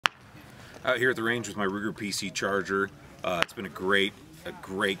Out here at the range with my Ruger PC Charger. It's been a great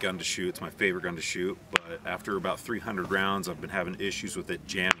gun to shoot. It's my favorite gun to shoot, but after about 300 rounds I've been having issues with it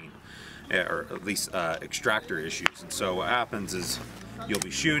jamming, or at least extractor issues. And so what happens is you'll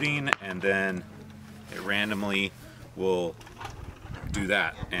be shooting and then it randomly will do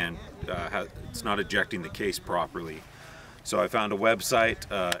that, and it's not ejecting the case properly. So I found a website,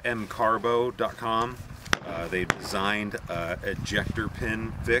 mcarbo.com. They designed an ejector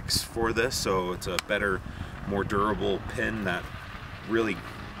pin fix for this, so it's a better, more durable pin that really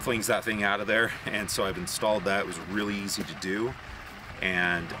flings that thing out of there. And so I've installed that. It was really easy to do,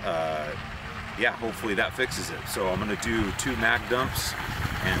 and yeah, hopefully that fixes it. So I'm going to do 2 mag dumps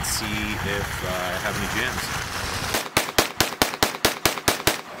and see if I have any jams.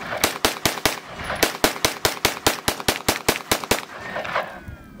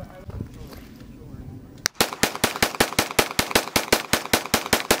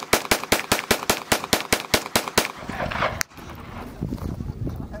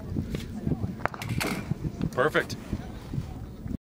 Perfect.